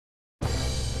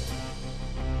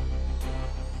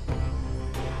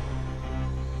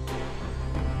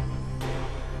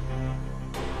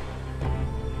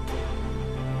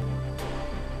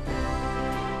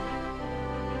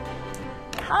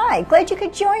Hi, glad you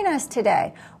could join us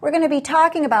today. We're going to be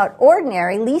talking about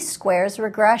ordinary least squares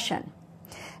regression.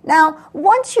 Now,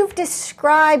 once you've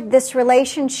described this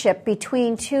relationship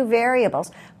between two variables,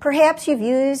 perhaps you've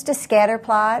used a scatter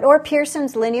plot or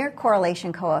Pearson's linear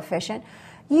correlation coefficient,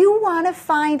 you want to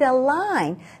find a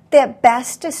line that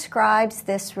best describes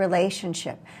this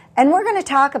relationship. And we're going to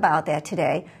talk about that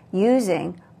today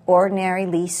using ordinary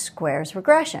least squares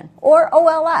regression, or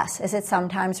OLS as it's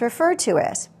sometimes referred to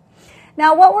as.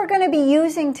 Now, what we're going to be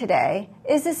using today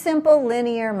is a simple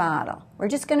linear model. We're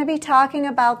just going to be talking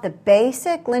about the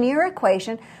basic linear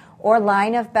equation or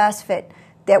line of best fit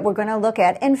that we're going to look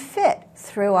at and fit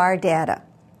through our data.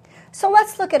 So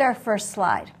let's look at our first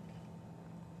slide.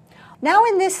 Now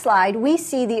in this slide, we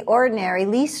see the ordinary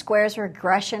least squares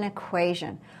regression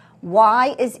equation.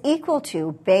 Y is equal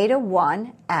to beta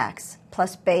 1 x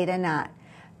plus beta naught.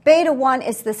 Beta 1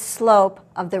 is the slope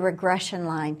of the regression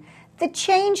line, the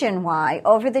change in y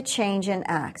over the change in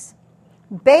x.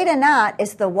 Beta naught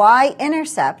is the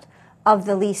y-intercept of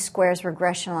the least squares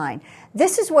regression line.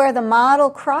 This is where the model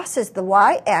crosses the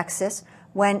y-axis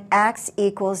when x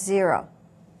equals 0.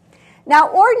 Now,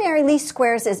 ordinary least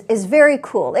squares is very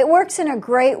cool. It works in a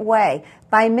great way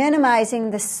by minimizing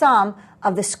the sum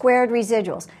of the squared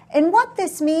residuals. And what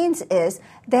this means is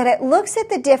that it looks at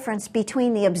the difference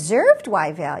between the observed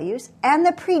y values and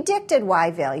the predicted y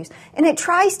values, and it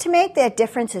tries to make that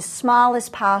difference as small as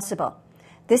possible.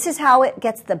 This is how it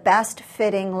gets the best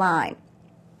fitting line.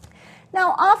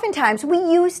 Now, oftentimes we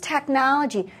use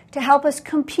technology to help us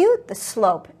compute the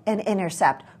slope and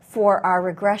intercept for our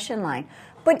regression line.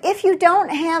 But if you don't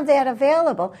have that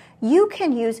available, you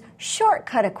can use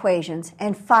shortcut equations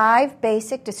and 5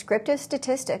 basic descriptive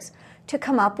statistics to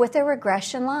come up with a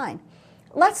regression line.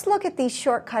 Let's look at these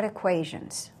shortcut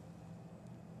equations.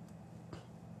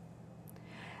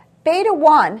 Beta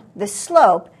 1, the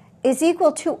slope, is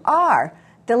equal to r,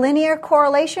 the linear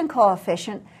correlation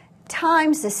coefficient,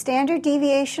 times the standard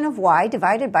deviation of y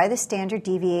divided by the standard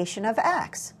deviation of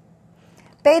x.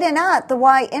 Beta naught, the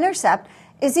y-intercept,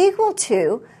 is equal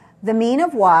to the mean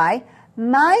of y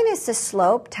minus the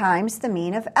slope times the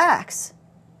mean of x.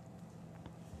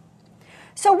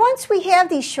 So once we have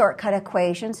these shortcut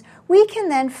equations, we can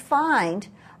then find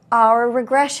our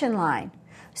regression line.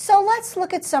 So let's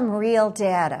look at some real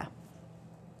data.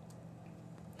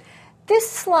 This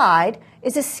slide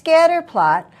is a scatter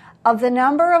plot of the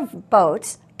number of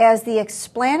boats as the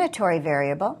explanatory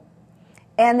variable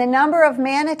and the number of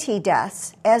manatee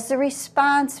deaths as the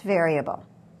response variable.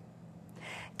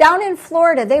 Down in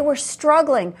Florida, they were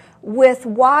struggling with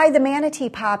why the manatee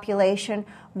population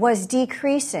was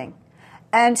decreasing.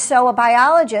 And so a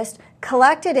biologist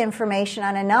collected information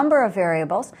on a number of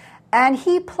variables, and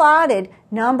he plotted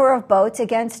number of boats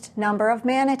against number of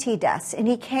manatee deaths, and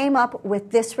he came up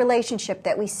with this relationship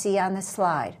that we see on the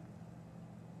slide.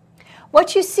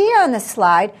 What you see on the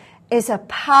slide is a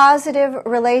positive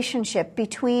relationship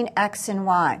between x and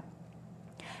y.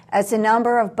 As the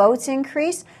number of boats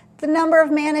increase, the number of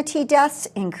manatee deaths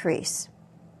increase.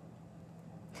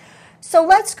 So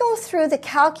let's go through the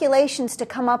calculations to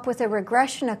come up with a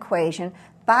regression equation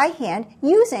by hand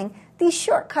using these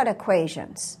shortcut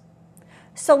equations.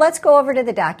 So let's go over to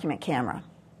the document camera.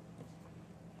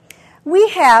 We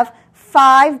have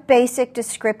 5 basic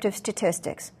descriptive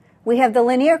statistics. We have the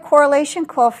linear correlation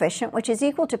coefficient, which is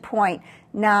equal to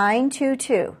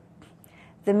 0.922.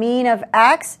 The mean of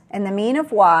x and the mean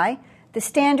of y, the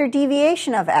standard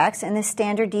deviation of x and the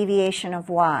standard deviation of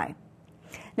y.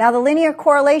 Now, the linear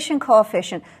correlation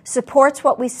coefficient supports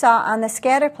what we saw on the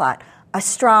scatter plot, a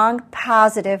strong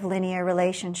positive linear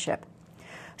relationship.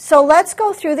 So let's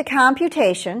go through the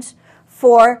computations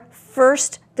for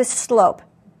first the slope,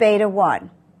 beta 1.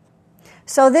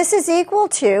 So this is equal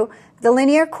to the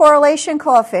linear correlation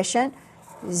coefficient,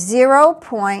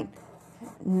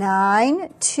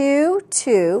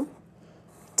 0.922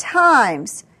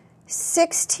 times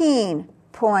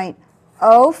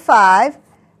 16.05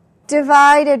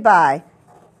 divided by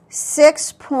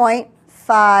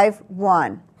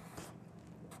 6.51.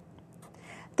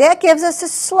 That gives us a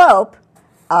slope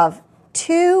of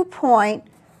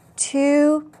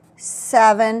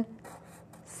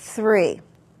 2.273.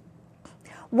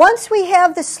 Once we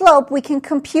have the slope, we can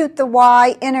compute the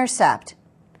y-intercept.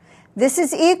 This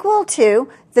is equal to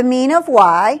the mean of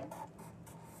y,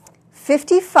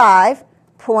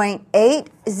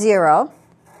 55.80,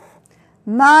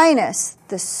 minus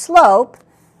the slope,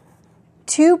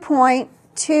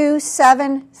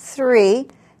 2.273,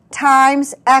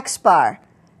 times x bar,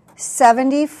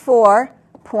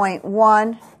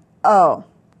 74.10.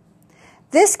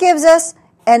 This gives us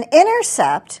an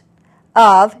intercept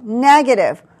of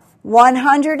negative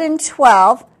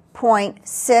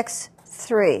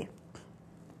 112.63.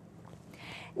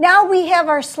 Now we have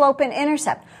our slope and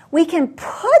intercept. We can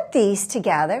put these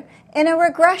together in a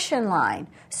regression line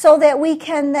so that we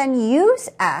can then use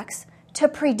x to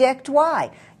predict y.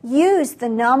 Use the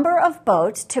number of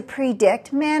boats to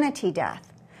predict manatee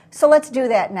death. So let's do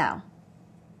that now.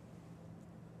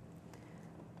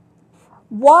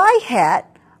 Y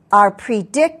hat, our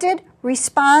predicted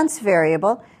response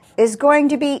variable, is going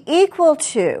to be equal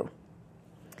to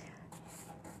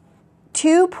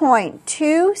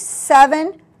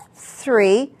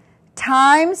 2.273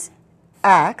 times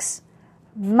x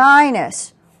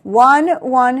minus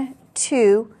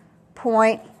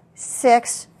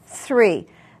 112.63.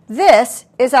 This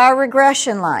is our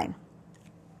regression line.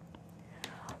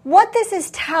 What this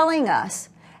is telling us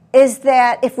is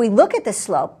that if we look at the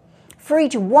slope, for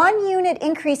each 1 unit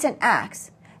increase in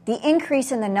x, the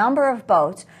increase in the number of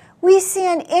boats, we see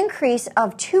an increase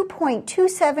of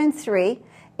 2.273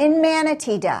 in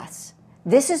manatee deaths.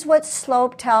 This is what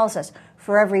slope tells us.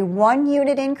 For every 1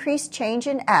 unit increase change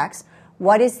in x,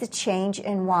 what is the change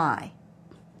in y?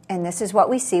 And this is what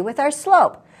we see with our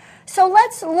slope. So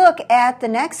let's look at the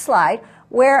next slide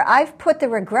where I've put the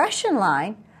regression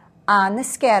line on the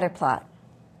scatter plot.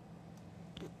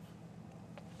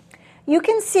 You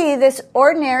can see this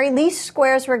ordinary least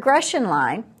squares regression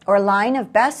line, or line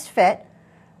of best fit,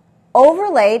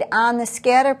 overlaid on the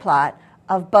scatter plot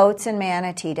of boats and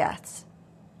manatee deaths.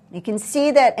 You can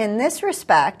see that in this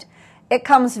respect, it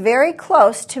comes very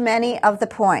close to many of the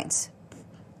points.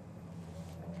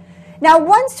 Now,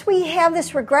 once we have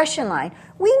this regression line,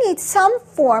 we need some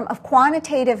form of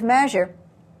quantitative measure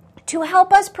to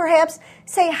help us perhaps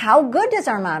say how good does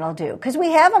our model do? Because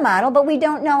we have a model, but we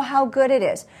don't know how good it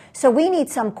is. So we need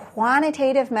some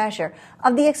quantitative measure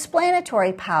of the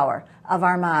explanatory power of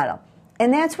our model.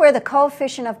 And that's where the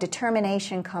coefficient of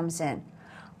determination comes in.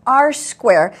 R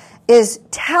square is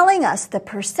telling us the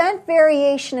percent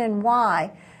variation in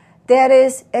y that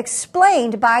is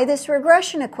explained by this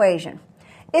regression equation.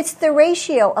 It's the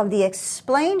ratio of the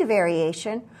explained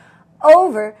variation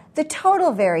over the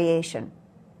total variation.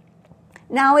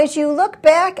 Now, as you look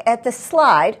back at the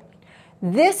slide,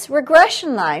 this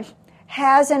regression line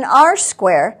has an R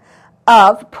square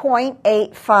of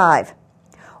 0.85.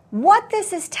 What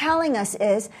this is telling us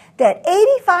is that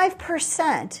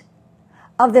 85%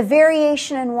 of the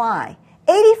variation in y,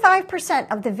 85%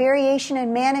 of the variation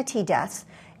in manatee deaths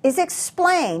is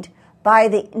explained by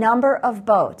the number of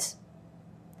boats.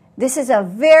 This is a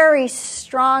very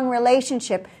strong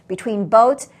relationship between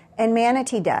boats and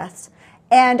manatee deaths.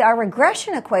 And our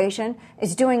regression equation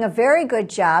is doing a very good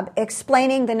job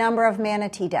explaining the number of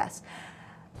manatee deaths.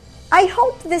 I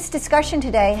hope this discussion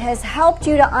today has helped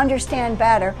you to understand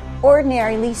better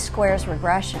ordinary least squares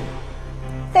regression.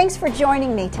 Thanks for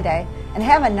joining me today, and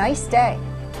have a nice day.